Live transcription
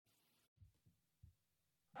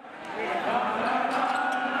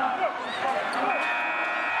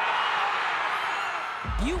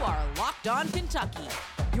Locked On Kentucky,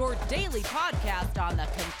 your daily podcast on the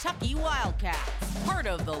Kentucky Wildcats. Part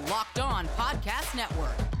of the Locked On Podcast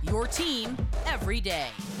Network, your team every day.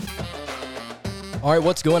 All right,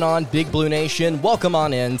 what's going on, Big Blue Nation? Welcome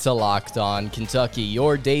on in to Locked On Kentucky,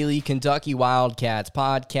 your daily Kentucky Wildcats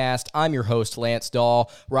podcast. I'm your host, Lance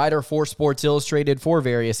Dahl, writer for Sports Illustrated for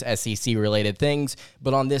various SEC-related things.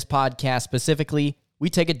 But on this podcast specifically, we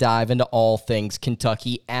take a dive into all things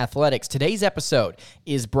Kentucky athletics. Today's episode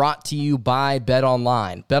is brought to you by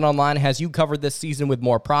BetOnline. BetOnline has you covered this season with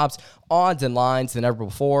more props, odds, and lines than ever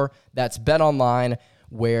before. That's BetOnline,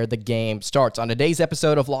 where the game starts. On today's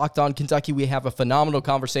episode of Locked On Kentucky, we have a phenomenal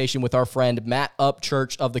conversation with our friend Matt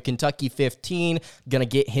Upchurch of the Kentucky 15. Gonna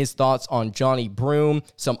get his thoughts on Johnny Broome,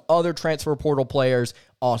 some other transfer portal players,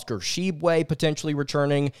 Oscar Tshiebwe potentially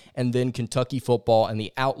returning, and then Kentucky football and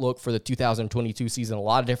the outlook for the 2022 season. A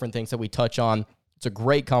lot of different things that we touch on. It's a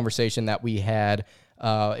great conversation that we had.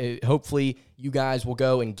 Hopefully, you guys will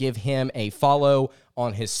go and give him a follow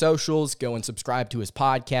on his socials. Go and subscribe to his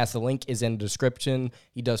podcast. The link is in the description.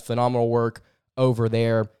 He does phenomenal work over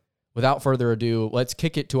there. Without further ado, let's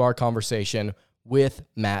kick it to our conversation with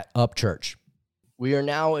Matt Upchurch. We are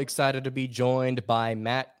now excited to be joined by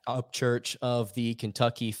Matt Upchurch of the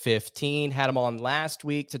Kentucky 15. Had him on last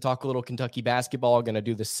week to talk a little Kentucky basketball. Going to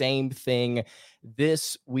do the same thing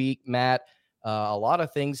this week, Matt. A lot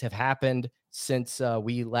of things have happened since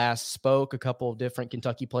we last spoke. A couple of different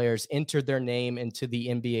Kentucky players entered their name into the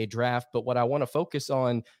NBA draft. But what I want to focus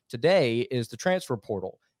on today is the transfer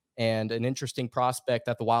portal and an interesting prospect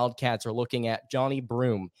that the Wildcats are looking at, Johnny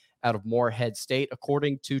Broome, out of Morehead State.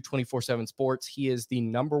 According to 24/7 Sports, he is the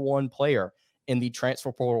number one player in the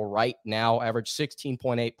transfer portal right now, averaged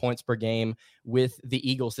 16.8 points per game with the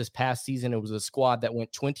Eagles this past season. It was a squad that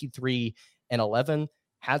went 23-11,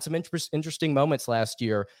 had some interesting moments last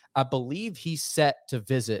year. I believe he's set to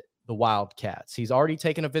visit the Wildcats. He's already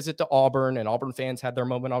taken a visit to Auburn, and Auburn fans had their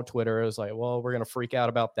moment on Twitter. It was like, well, we're going to freak out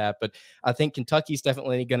about that. But I think Kentucky's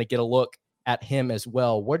definitely going to get a look at him as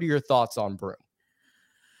well. What are your thoughts on Broome?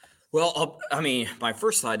 Well, my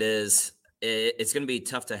first thought is it's going to be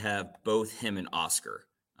tough to have both him and Oscar.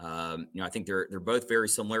 I think they're both very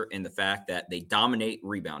similar in the fact that they dominate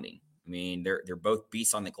rebounding. I mean, they're both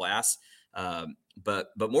beasts on the glass.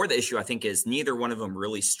 But more the issue, I think, is neither one of them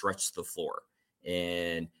really stretched the floor.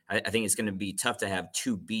 And I think it's going to be tough to have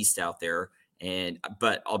two beasts out there.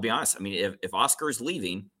 But I'll be honest. I mean, if Oscar is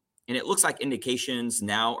leaving, and it looks like indications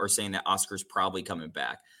now are saying that Oscar's probably coming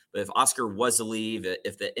back. But if Oscar was to leave,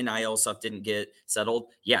 if the NIL stuff didn't get settled,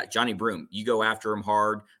 yeah, Johnny Broome, you go after him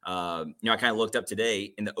hard. I kind of looked up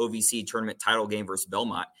today in the OVC tournament title game versus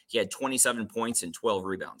Belmont. He had 27 points and 12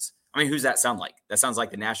 rebounds. I mean, who's that sound like? That sounds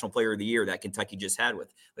like the National Player of the Year that Kentucky just had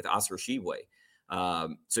with Oscar Tshiebwe.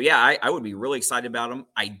 I would be really excited about him.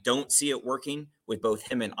 I don't see it working with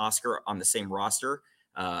both him and Oscar on the same roster.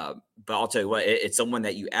 But I'll tell you what, it's someone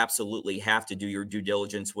that you absolutely have to do your due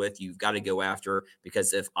diligence with. You've got to go after,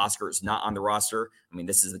 because if Oscar is not on the roster, I mean,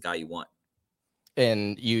 this is the guy you want.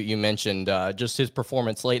 And you mentioned just his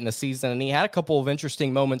performance late in the season, and he had a couple of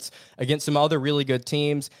interesting moments against some other really good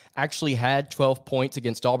teams. Actually had 12 points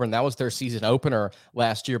against Auburn. That was their season opener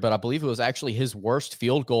last year, but I believe it was actually his worst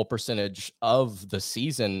field goal percentage of the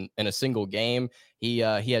season in a single game. He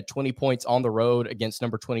had 20 points on the road against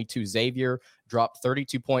number 22 Xavier, dropped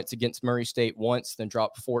 32 points against Murray State once, then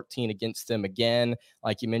dropped 14 against them again.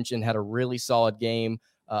 Like you mentioned, had a really solid game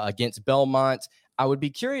against Belmont. I would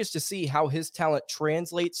be curious to see how his talent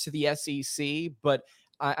translates to the SEC, but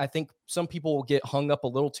I think some people will get hung up a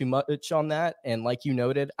little too much on that. And like you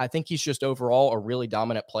noted, I think he's just overall a really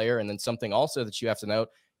dominant player. And then something also that you have to note,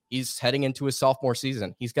 he's heading into his sophomore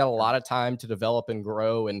season. He's got a lot of time to develop and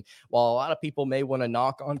grow. And while a lot of people may want to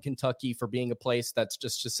knock on Kentucky for being a place that's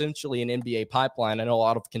just essentially an NBA pipeline, I know a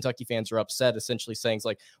lot of Kentucky fans are upset, essentially saying it's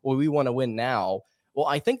like, well, we want to win now. Well,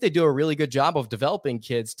 I think they do a really good job of developing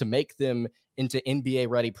kids to make them into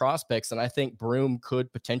NBA-ready prospects, and I think Broome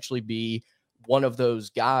could potentially be one of those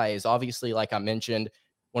guys. Obviously, like I mentioned,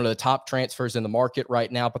 one of the top transfers in the market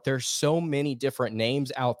right now, but there's so many different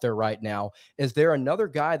names out there right now. Is there another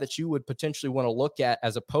guy that you would potentially want to look at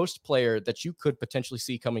as a post player that you could potentially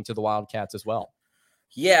see coming to the Wildcats as well?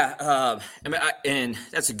 Yeah, and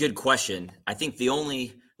that's a good question. I think the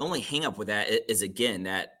only hang up with that is, again,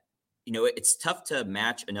 that it's tough to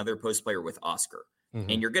match another post player with Oscar. Mm-hmm.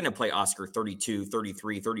 And you're going to play Oscar 32,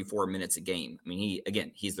 33, 34 minutes a game. I mean,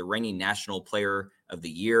 he's the reigning national player of the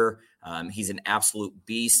year. He's an absolute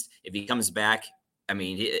beast. If he comes back, I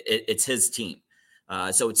mean, it's his team.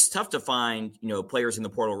 So it's tough to find, players in the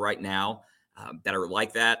portal right now that are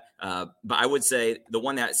like that. But I would say the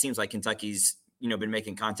one that seems like Kentucky's been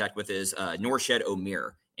making contact with is Norchad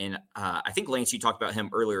Omier. And I think, Lance, you talked about him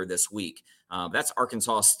earlier this week. That's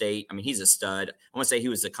Arkansas State. I mean, he's a stud. I want to say he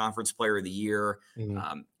was the conference player of the year.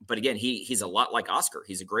 Mm-hmm. But again, he's a lot like Oscar.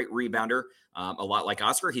 He's a great rebounder. A lot like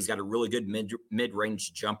Oscar. He's got a really good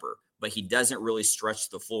mid-range jumper, but he doesn't really stretch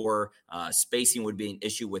the floor. Spacing would be an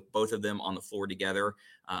issue with both of them on the floor together.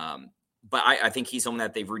 But I think he's someone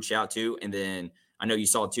that they've reached out to. And then I know you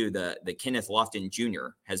saw too, the Kenneth Lofton Jr.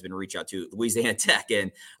 has been reached out to Louisiana Tech.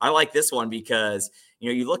 And I like this one because,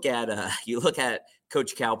 you look at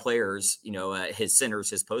Coach Cal players, his centers,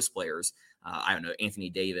 his post players, I don't know, Anthony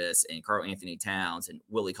Davis and Karl Anthony Towns and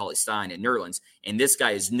Willie Cauley-Stein and Nerlens. And this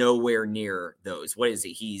guy is nowhere near those. What is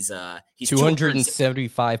he? He's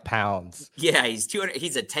 275 pounds. Yeah,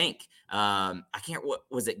 he's a tank. I can't, what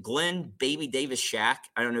was it? Glenn Baby Davis Shack.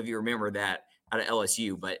 I don't know if you remember that out of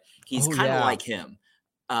LSU, but he's kind of like him.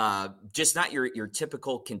 Just not your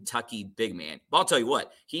typical Kentucky big man. But I'll tell you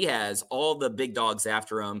what, he has all the big dogs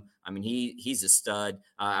after him. I mean, he's a stud.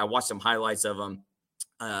 I watched some highlights of him.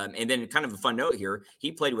 And then kind of a fun note here,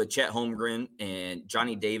 he played with Chet Holmgren and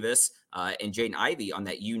Johnny Davis and Jaden Ivey on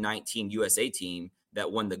that U19 USA team that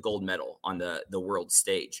won the gold medal on the world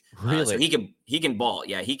stage. Really? So he can ball.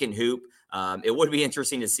 Yeah, he can hoop. It would be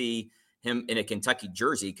interesting to see him in a Kentucky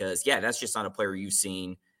jersey because, yeah, that's just not a player you've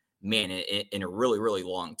seen, man, in a really, really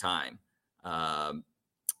long time. And,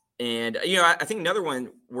 I think another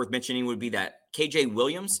one worth mentioning would be that KJ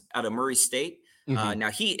Williams out of Murray State. Mm-hmm.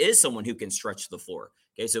 Now, he is someone who can stretch the floor.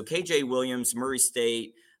 Okay, so KJ Williams, Murray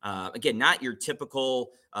State, again, not your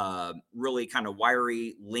typical really kind of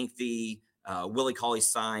wiry, lengthy Willie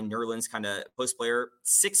Cauley-Stein, Nerlens kind of post player,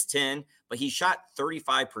 6'10", but he shot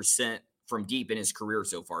 35% from deep in his career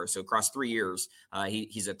so far. So across 3 years,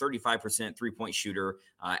 he's a 35% three-point shooter.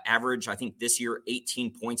 Average, I think this year,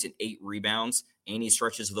 18 points and 8 rebounds, and he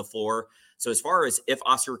stretches the floor. So as far as if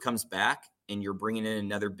Oscar comes back and you're bringing in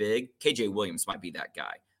another big, KJ Williams might be that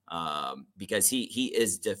guy because he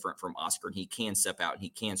is different from Oscar, and he can step out and he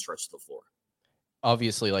can stretch the floor.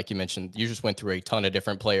 Obviously, like you mentioned, you just went through a ton of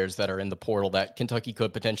different players that are in the portal that Kentucky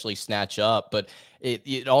could potentially snatch up. But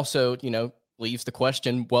it also, leaves the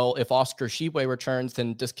question, well, if Oscar Tshiebwe returns,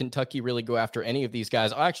 then does Kentucky really go after any of these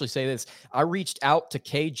guys? I'll actually say this. I reached out to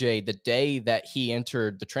KJ the day that he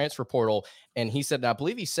entered the transfer portal, and he said, and I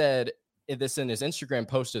believe he said this in his Instagram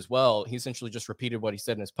post as well, he essentially just repeated what he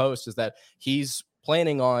said in his post, is that he's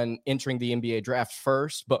planning on entering the NBA draft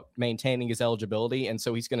first, but maintaining his eligibility. And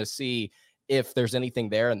so he's going to see if there's anything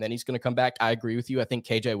there, and then he's going to come back. I agree with you. I think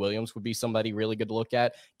KJ Williams would be somebody really good to look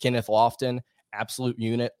at. Kenneth Lofton, absolute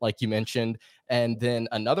unit, like you mentioned. And then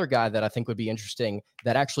another guy that I think would be interesting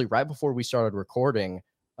that actually right before we started recording,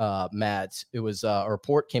 Matt, it was a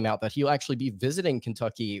report came out that he'll actually be visiting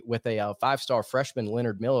Kentucky with a 5-star freshman,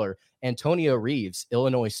 Leonard Miller. Antonio Reeves,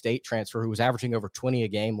 Illinois State transfer, who was averaging over 20 a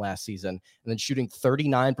game last season and then shooting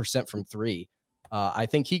 39% from three. I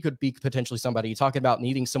think he could be potentially somebody. You talking about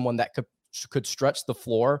needing someone that could stretch the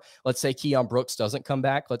floor. Let's say Keon Brooks doesn't come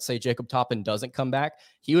back. Let's say Jacob Toppin doesn't come back.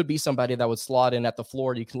 He would be somebody that would slot in at the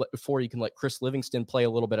floor. You can let Chris Livingston play a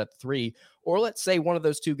little bit at the three. Or let's say one of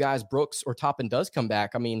those two guys, Brooks or Toppin, does come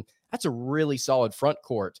back. I mean, that's a really solid front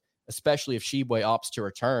court, especially if Tshiebwe opts to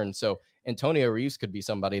return. So Antonio Reeves could be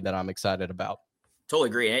somebody that I'm excited about. Totally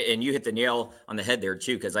agree. And you hit the nail on the head there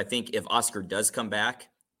too, because I think if Oscar does come back,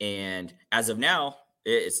 and as of now,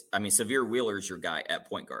 Severe Wheeler is your guy at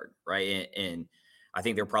point guard, right? And I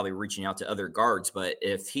think they're probably reaching out to other guards, but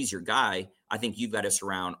if he's your guy, I think you've got to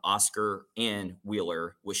surround Oscar and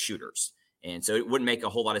Wheeler with shooters. And so it wouldn't make a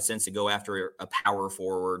whole lot of sense to go after a power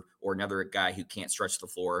forward or another guy who can't stretch the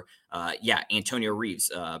floor. Antonio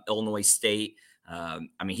Reeves, Illinois State.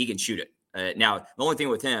 He can shoot it. Now, the only thing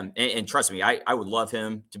with him, and trust me, I would love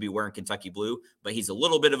him to be wearing Kentucky blue, but he's a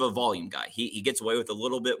little bit of a volume guy. He gets away with a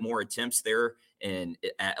little bit more attempts there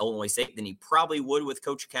at Illinois State than he probably would with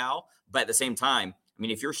Coach Cal. But at the same time,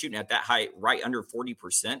 if you're shooting at that height, right under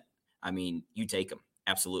 40%, you take him.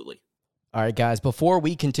 Absolutely. All right, guys, before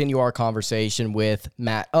we continue our conversation with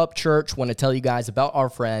Matt Upchurch, want to tell you guys about our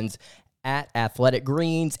friends at Athletic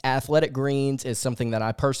Greens. Athletic Greens is something that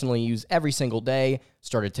I personally use every single day.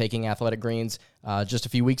 Started taking Athletic Greens just a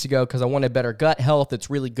few weeks ago because I wanted better gut health.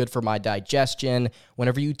 It's really good for my digestion.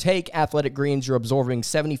 Whenever you take Athletic Greens, you're absorbing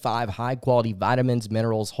 75 high-quality vitamins,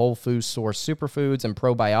 minerals, whole food source superfoods, and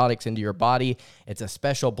probiotics into your body. It's a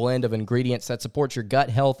special blend of ingredients that supports your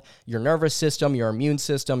gut health, your nervous system, your immune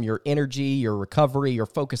system, your energy, your recovery, your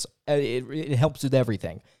focus. It helps with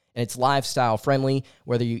everything. And it's lifestyle friendly,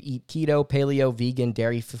 whether you eat keto, paleo, vegan,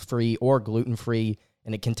 dairy-free, or gluten-free.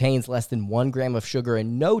 And it contains less than 1 gram of sugar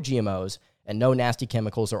and no GMOs. and no nasty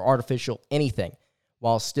chemicals or artificial anything,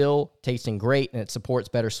 while still tasting great, and it supports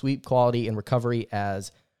better sweep quality and recovery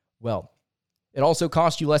as well. It also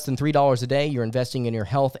costs you less than $3 a day. You're investing in your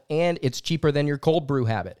health, and it's cheaper than your cold brew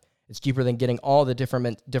habit. It's cheaper than getting all the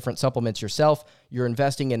different supplements yourself. You're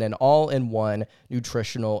investing in an all-in-one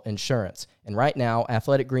nutritional insurance. And right now,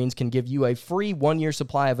 Athletic Greens can give you a free 1-year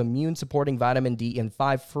supply of immune-supporting vitamin D and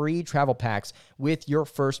 5 free travel packs with your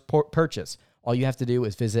first purchase. All you have to do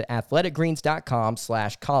is visit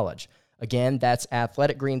athleticgreens.com/college. Again, that's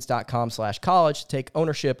athleticgreens.com/college to take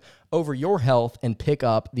ownership over your health and pick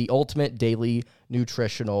up the ultimate daily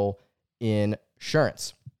nutritional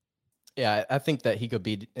insurance. Yeah, I think that he could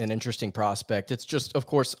be an interesting prospect. It's just, of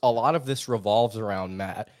course, a lot of this revolves around,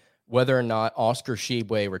 Matt, whether or not Oscar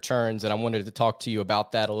Tshiebwe returns. And I wanted to talk to you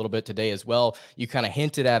about that a little bit today as well. You kind of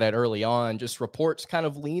hinted at it early on, just reports kind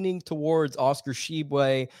of leaning towards Oscar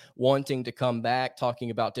Tshiebwe wanting to come back,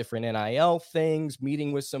 talking about different NIL things,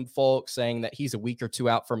 meeting with some folks, saying that he's a week or two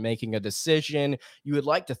out from making a decision. You would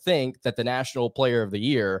like to think that the National Player of the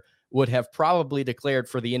Year would have probably declared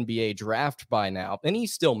for the NBA draft by now, and he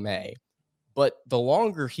still may. But the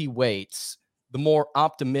longer he waits, the more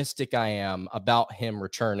optimistic I am about him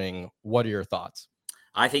returning. What are your thoughts?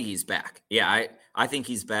 I think he's back. Yeah, I think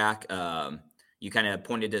he's back. You kind of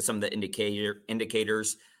pointed to some of the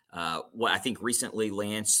indicators. What I think recently,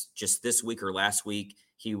 Lance, just this week or last week,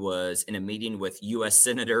 he was in a meeting with U.S.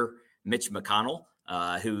 Senator Mitch McConnell,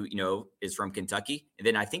 who, is from Kentucky. And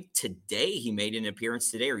then I think today he made an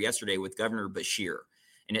appearance today or yesterday with Governor Beshear.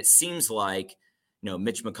 And it seems like,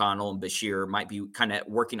 Mitch McConnell and Beshear might be kind of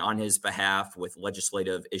working on his behalf with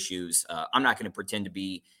legislative issues. I'm not going to pretend to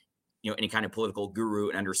be, any kind of political guru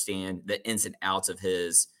and understand the ins and outs of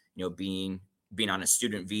his, being on a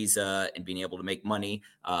student visa and being able to make money.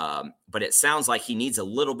 But it sounds like he needs a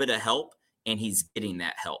little bit of help, and he's getting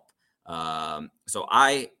that help. So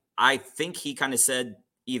I think he kind of said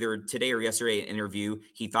either today or yesterday in an interview,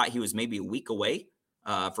 he thought he was maybe a week away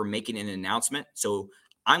from making an announcement. So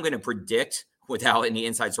I'm going to predict, without any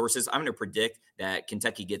inside sources, I'm going to predict that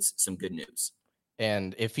Kentucky gets some good news.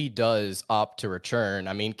 And if he does opt to return,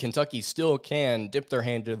 I mean, Kentucky still can dip their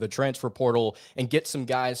hand into the transfer portal and get some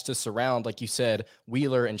guys to surround, like you said,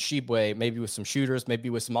 Wheeler and Tshiebwe, maybe with some shooters, maybe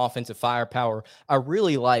with some offensive firepower. I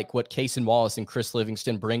really like what Cason Wallace and Chris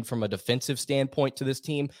Livingston bring from a defensive standpoint to this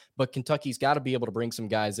team, but Kentucky's got to be able to bring some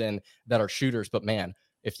guys in that are shooters. But man,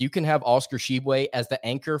 if you can have Oscar Tshiebwe as the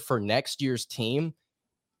anchor for next year's team,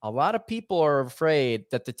 a lot of people are afraid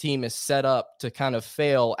that the team is set up to kind of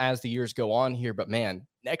fail as the years go on here. But man,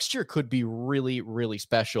 next year could be really, really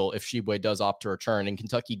special if Tshiebwe does opt to return and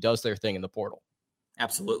Kentucky does their thing in the portal.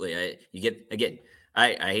 Absolutely. I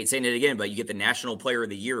hate saying it again, but you get the National Player of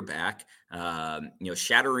the Year back,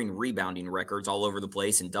 shattering rebounding records all over the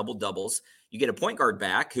place and double doubles. You get a point guard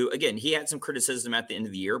back who, again, he had some criticism at the end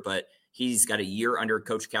of the year, but he's got a year under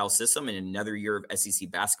Coach Cal's system and another year of SEC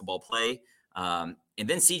basketball play. And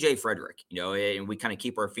then CJ Frederick, and we kind of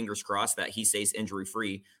keep our fingers crossed that he stays injury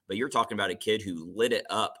free. But you're talking about a kid who lit it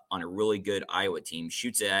up on a really good Iowa team,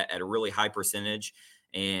 shoots it at a really high percentage.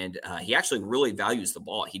 And he actually really values the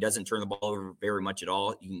ball. He doesn't turn the ball over very much at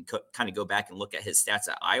all. You can kind of go back and look at his stats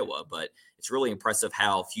at Iowa, but it's really impressive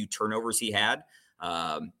how few turnovers he had.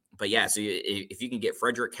 But yeah, so if you can get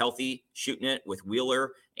Frederick healthy, shooting it with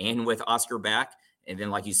Wheeler and with Oscar back, and then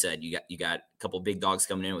like you said, you got a couple big dogs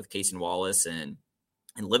coming in with Cason Wallace and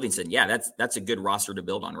Livingston. Yeah, that's a good roster to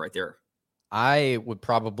build on right there. I would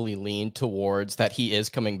probably lean towards that he is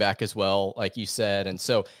coming back as well, like you said. And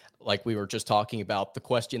so, like we were just talking about, the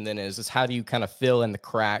question then is how do you kind of fill in the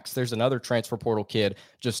cracks? There's another transfer portal kid,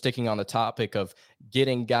 just sticking on the topic of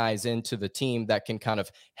getting guys into the team that can kind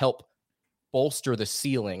of help bolster the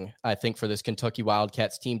ceiling, I think, for this Kentucky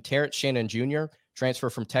Wildcats team. Terrence Shannon Jr., transfer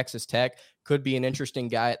from Texas Tech, could be an interesting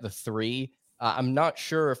guy at the 3. I'm not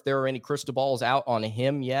sure if there are any crystal balls out on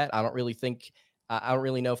him yet. I don't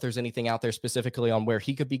really know if there's anything out there specifically on where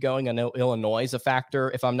he could be going. I know Illinois is a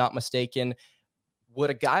factor, if I'm not mistaken. Would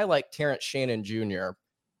a guy like Terrence Shannon Jr.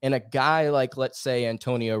 and a guy like, let's say,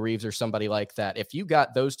 Antonio Reeves or somebody like that, if you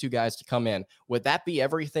got those two guys to come in, would that be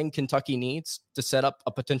everything Kentucky needs to set up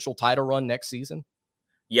a potential title run next season?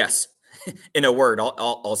 Yes. In a word,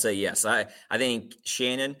 I'll say yes. I think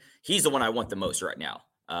Shannon, he's the one I want the most right now.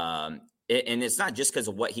 And it's not just because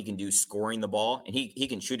of what he can do scoring the ball, and he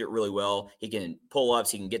can shoot it really well. He can pull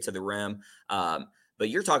ups, he can get to the rim. But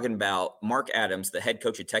you're talking about Mark Adams, the head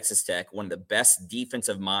coach at Texas Tech, one of the best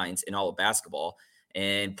defensive minds in all of basketball,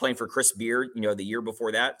 and playing for Chris Beard, the year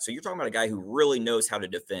before that. So you're talking about a guy who really knows how to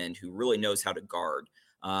defend, who really knows how to guard,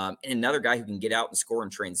 and another guy who can get out and score in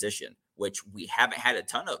transition, which we haven't had a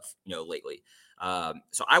ton of, lately.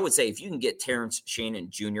 So I would say if you can get Terrence Shannon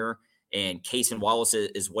Jr. and Cason Wallace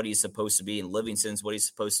is what he's supposed to be, and Livingston's what he's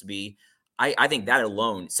supposed to be, I think that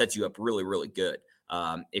alone sets you up really, really good.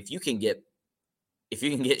 If you can get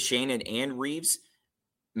Shannon and Reeves,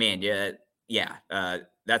 man,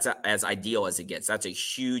 that's as ideal as it gets. That's a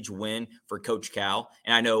huge win for Coach Cal.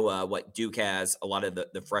 And I know what Duke has a lot of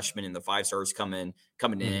the freshmen and the 5-stars coming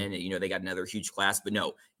in, and they got another huge class. But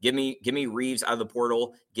no, give me Reeves out of the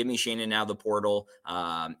portal, give me Shannon out of the portal,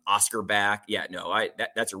 Oscar back. Yeah, no,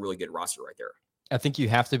 that's a really good roster right there. I think you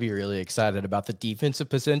have to be really excited about the defensive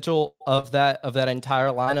potential of that entire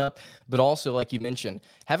lineup, but also, like you mentioned,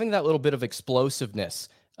 having that little bit of explosiveness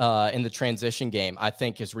in the transition game, I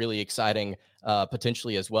think is really exciting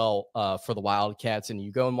potentially as well for the Wildcats. And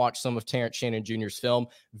you go and watch some of Terrence Shannon Jr.'s film,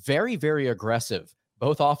 very, very aggressive,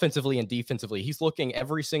 both offensively and defensively. He's looking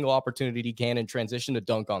every single opportunity he can in transition to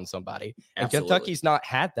dunk on somebody. And Absolutely. Kentucky's not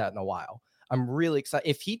had that in a while. I'm really excited.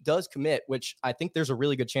 If he does commit, which I think there's a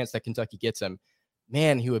really good chance that Kentucky gets him,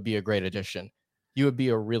 man, he would be a great addition. He would be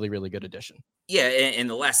a really, really good addition. Yeah, and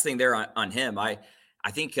the last thing there on him, I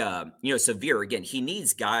think, Severe, again, he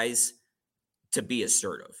needs guys to be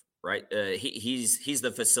assertive, right? He's the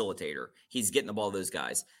facilitator. He's getting the ball to those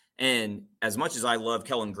guys. And as much as I love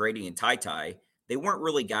Kellen Grady and Ty, they weren't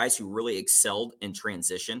really guys who really excelled in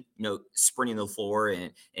transition, sprinting the floor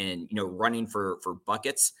and running for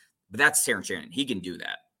buckets. But that's Terrence Shannon. He can do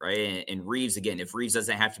that, right? And Reeves, again, if Reeves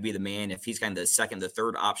doesn't have to be the man, if he's kind of the second, the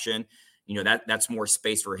third option, that's more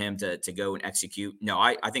space for him to go and execute. No,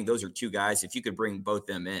 I think those are two guys. If you could bring both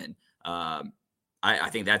them in, I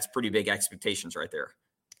think that's pretty big expectations right there.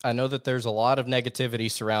 I know that there's a lot of negativity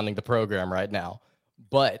surrounding the program right now,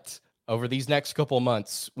 but over these next couple of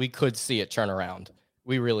months, we could see it turn around.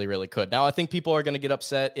 We really, really could. Now, I think people are going to get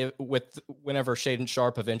upset whenever Shaedon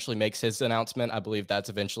Sharpe eventually makes his announcement. I believe that's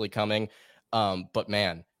eventually coming. But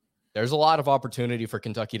man, there's a lot of opportunity for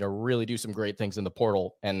Kentucky to really do some great things in the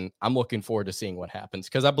portal, and I'm looking forward to seeing what happens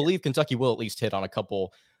because I believe Kentucky will at least hit on a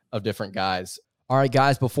couple of different guys. All right,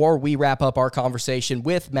 guys, before we wrap up our conversation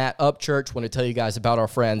with Matt Upchurch, I want to tell you guys about our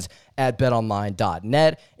friends at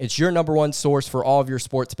betonline.net. It's your number one source for all of your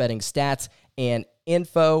sports betting stats and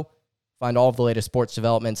info. Find all of the latest sports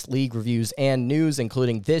developments, league reviews, and news,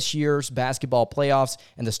 including this year's basketball playoffs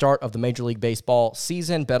and the start of the Major League Baseball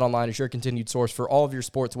season. BetOnline is your continued source for all of your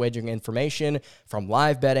sports wagering information, from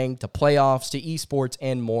live betting to playoffs to esports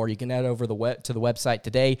and more. You can head over to the website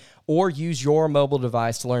today or use your mobile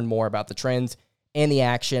device to learn more about the trends and the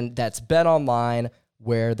action. That's BetOnline,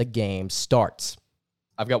 where the game starts.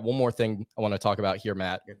 I've got one more thing I want to talk about here,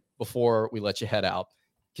 Matt, before we let you head out.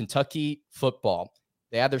 Kentucky football.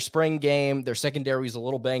 They had their spring game. Their secondary was a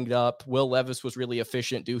little banged up. Will Levis was really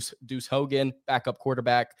efficient. Deuce Hogan, backup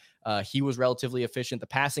quarterback, he was relatively efficient. The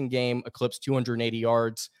passing game eclipsed 280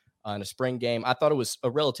 yards in a spring game. I thought it was a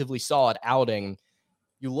relatively solid outing.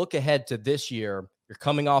 You look ahead to this year, you're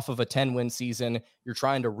coming off of a 10-win season. You're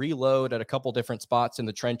trying to reload at a couple different spots in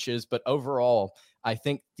the trenches. But overall, I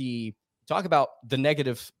think you talk about the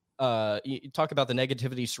negativity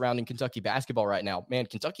surrounding Kentucky basketball right now. Man,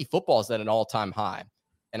 Kentucky football is at an all-time high.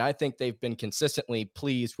 And I think they've been consistently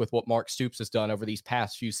pleased with what Mark Stoops has done over these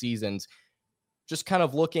past few seasons. Just kind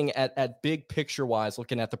of looking at big picture-wise,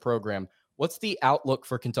 looking at the program, what's the outlook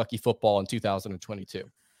for Kentucky football in 2022?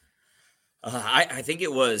 I think it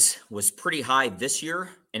was pretty high this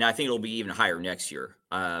year, and I think it'll be even higher next year.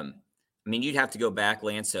 You'd have to go back,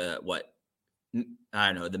 Lance, to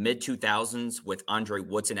the mid-2000s with Andre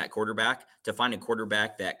Woodson at quarterback to find a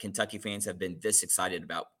quarterback that Kentucky fans have been this excited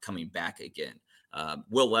about coming back again.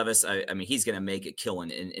 Will Levis, he's going to make a killing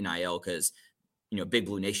in NIL because, Big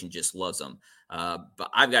Blue Nation just loves him. But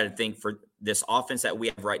I've got to think for this offense that we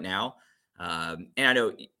have right now, and I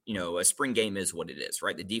know, a spring game is what it is,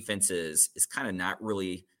 right? The defense is kind of not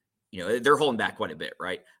really, they're holding back quite a bit,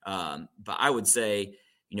 right? But I would say,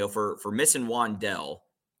 for missing Wandell,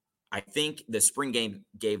 I think the spring game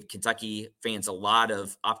gave Kentucky fans a lot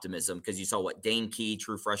of optimism because you saw what Dane Key,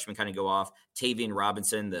 true freshman, kind of go off. Tavian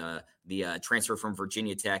Robinson, the transfer from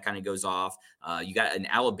Virginia Tech, kind of goes off. You got an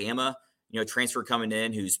Alabama, transfer coming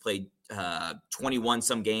in who's played 21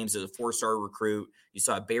 some games as a 4-star recruit. You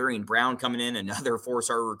saw Barry Brown coming in, another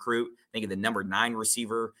 4-star recruit, I think of the number 9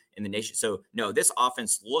 receiver in the nation. So no, this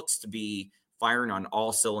offense looks to be firing on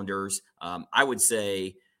all cylinders. I would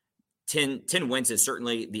say 10 wins is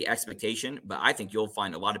certainly the expectation, but I think you'll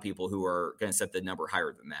find a lot of people who are going to set the number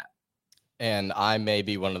higher than that. And I may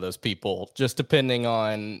be one of those people, just depending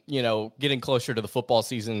on, getting closer to the football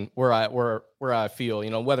season where I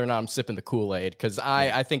feel, whether or not I'm sipping the Kool-Aid. Because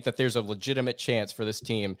I think that there's a legitimate chance for this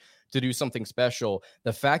team to do something special.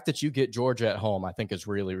 The fact that you get Georgia at home, I think is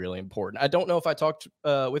really, really important. I don't know if I talked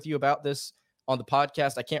with you about this on the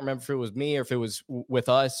podcast. I can't remember if it was me or if it was with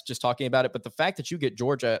us just talking about it. But the fact that you get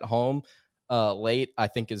Georgia at home late, I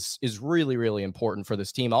think is really, really important for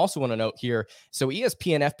this team. I also want to note here, so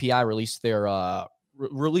ESPN FPI released their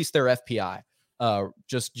FPI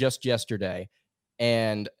just yesterday.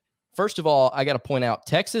 And first of all, I got to point out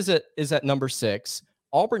Texas is at number 6,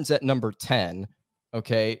 Auburn's at number 10.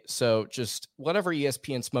 Okay, so just whatever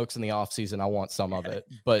ESPN smokes in the offseason, I want some of it.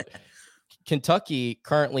 But Kentucky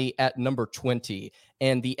currently at number 20.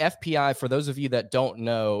 And the FPI, for those of you that don't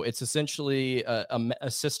know, it's essentially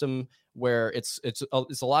a system where it's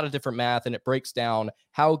a lot of different math, and it breaks down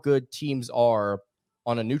how good teams are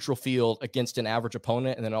on a neutral field against an average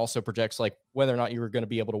opponent. And then it also projects like whether or not you're going to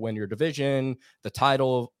be able to win your division, the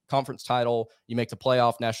title, conference title, you make the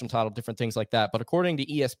playoff, national title, different things like that. But according to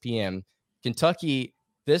ESPN, Kentucky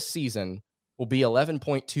this season will be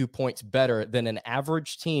 11.2 points better than an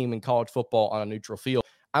average team in college football on a neutral field.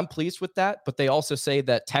 I'm pleased with that, but they also say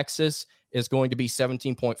that Texas is going to be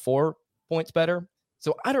 17.4 points better.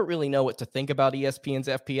 So I don't really know what to think about ESPN's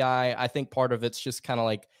FPI. I think part of it's just kind of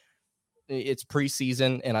like it's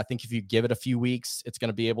preseason, and I think if you give it a few weeks, it's going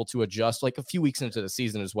to be able to adjust. Like a few weeks into the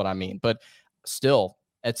season is what I mean. But still,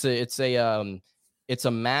 it's a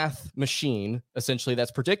math machine essentially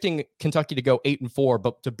that's predicting Kentucky to go 8-4,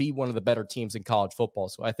 but to be one of the better teams in college football.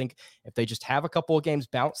 So I think if they just have a couple of games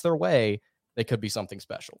bounce their way, they could be something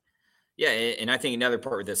special. Yeah, and I think another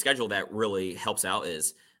part of the schedule that really helps out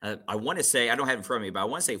is I want to say, I don't have it in front of me, but I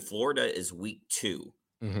want to say Florida is week 2.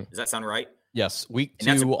 Mm-hmm. Does that sound right? Yes, week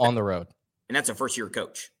 2 on the road. And that's a first-year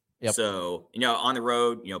coach. Yep. So, on the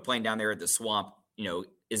road, playing down there at the Swamp,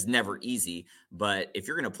 is never easy. But if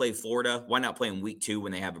you're going to play Florida, why not play in week 2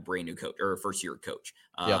 when they have a brand new coach or a first-year coach?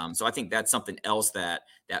 Yep. So I think that's something else that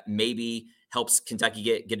maybe helps Kentucky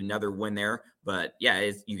get another win there. But, yeah,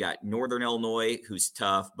 you got Northern Illinois, who's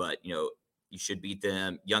tough, but, you should beat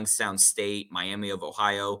them. Youngstown State, Miami of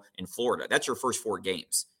Ohio, and Florida. That's your first 4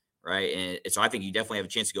 games, right? And so I think you definitely have a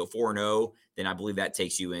chance to go 4-0. Then I believe that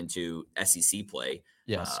takes you into SEC play.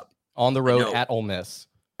 Yes, on the road at Ole Miss.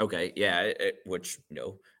 Okay, yeah, which,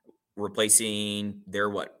 replacing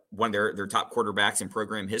one of their top quarterbacks in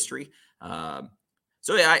program history. So,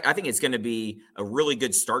 yeah, I think it's going to be a really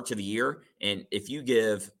good start to the year. And if you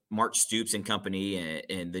give Mark Stoops and company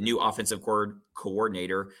and the new offensive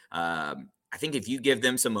coordinator, I think if you give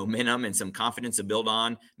them some momentum and some confidence to build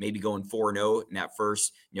on, maybe going 4-0 in that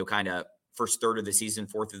first, kind of first third of the season,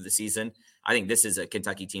 fourth of the season, I think this is a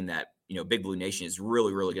Kentucky team that, Big Blue Nation is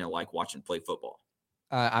really, really going to like watching play football.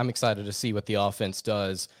 I'm excited to see what the offense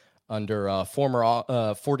does under former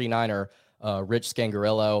 49er Rich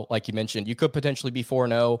Scangarello. Like you mentioned, you could potentially be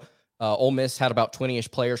 4-0. Ole Miss had about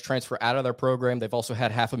 20-ish players transfer out of their program. They've also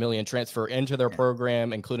had 500,000 transfer into their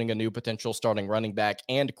program, including a new potential starting running back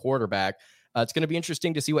and quarterback. It's going to be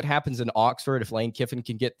interesting to see what happens in Oxford if Lane Kiffin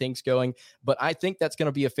can get things going. But I think that's going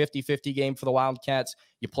to be a 50-50 game for the Wildcats.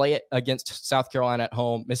 You play it against South Carolina at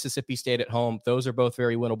home, Mississippi State at home. Those are both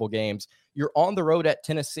very winnable games. You're on the road at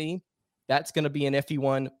Tennessee. That's going to be an iffy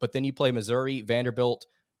one. But then you play Missouri, Vanderbilt.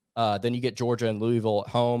 Then you get Georgia and Louisville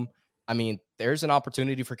at home. I mean, there's an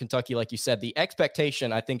opportunity for Kentucky. Like you said, the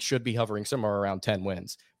expectation, I think, should be hovering somewhere around 10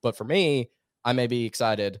 wins. But for me, I may be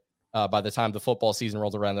excited by the time the football season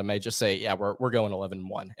rolls around. I may just say, yeah, we're going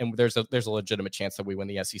 11-1. And there's a legitimate chance that we win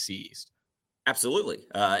the SEC East. Absolutely.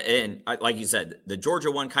 And like you said, the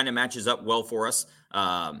Georgia one kind of matches up well for us.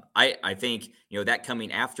 I think, that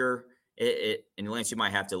coming after it, and Lance, you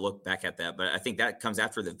might have to look back at that, but I think that comes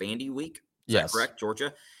after the Vandy week. Is that correct,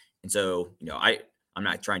 Georgia? And so, I'm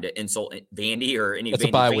not trying to insult Vandy or any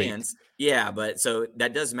Vandy fans. Week. Yeah, but so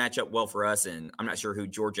that does match up well for us, and I'm not sure who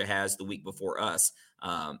Georgia has the week before us.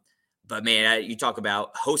 But, man, you talk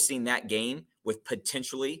about hosting that game with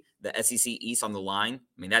potentially the SEC East on the line.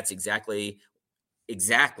 I mean, that's exactly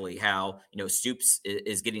how, Stoops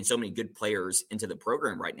is getting so many good players into the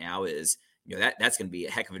program right now is, that's going to be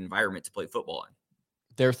a heck of an environment to play football in.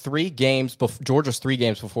 There are 3 games, Georgia's 3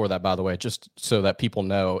 games before that, by the way, just so that people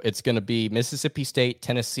know. It's going to be Mississippi State,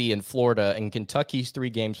 Tennessee, and Florida. And Kentucky's 3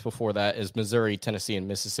 games before that is Missouri, Tennessee, and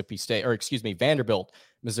Mississippi State. Or, Vanderbilt,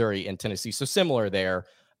 Missouri, and Tennessee. So similar there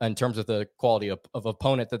in terms of the quality of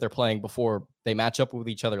opponent that they're playing before they match up with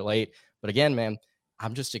each other late. But again, man,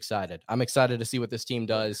 I'm just excited. I'm excited to see what this team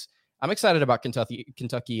does. I'm excited about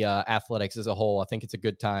Kentucky athletics as a whole. I think it's a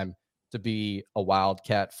good time to be a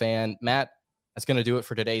Wildcat fan. Matt, that's going to do it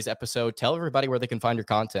for today's episode. Tell everybody where they can find your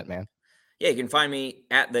content, man. Yeah, you can find me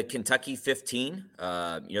at the Kentucky 15.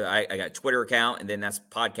 I got a Twitter account, and then that's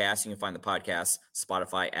podcast. You can find the podcast,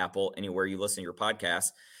 Spotify, Apple, anywhere you listen to your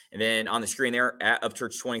podcast. And then on the screen there at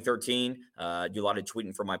Upchurch 2013, do a lot of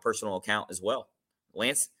tweeting from my personal account as well.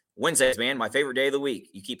 Lance, Wednesdays, man, my favorite day of the week.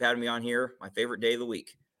 You keep having me on here. My favorite day of the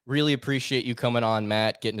week. Really appreciate you coming on,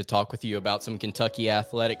 Matt, getting to talk with you about some Kentucky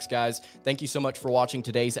athletics, guys. Thank you so much for watching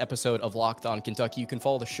today's episode of Locked On Kentucky. You can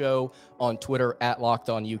follow the show on Twitter at Locked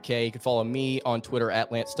On UK. You can follow me on Twitter at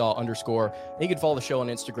 @LanceDahl_. And you can follow the show on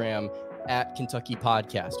Instagram at Kentucky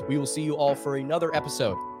Podcast. We will see you all for another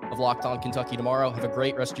episode of Locked On Kentucky tomorrow. Have a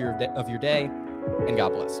great rest of your day, and God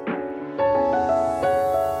bless.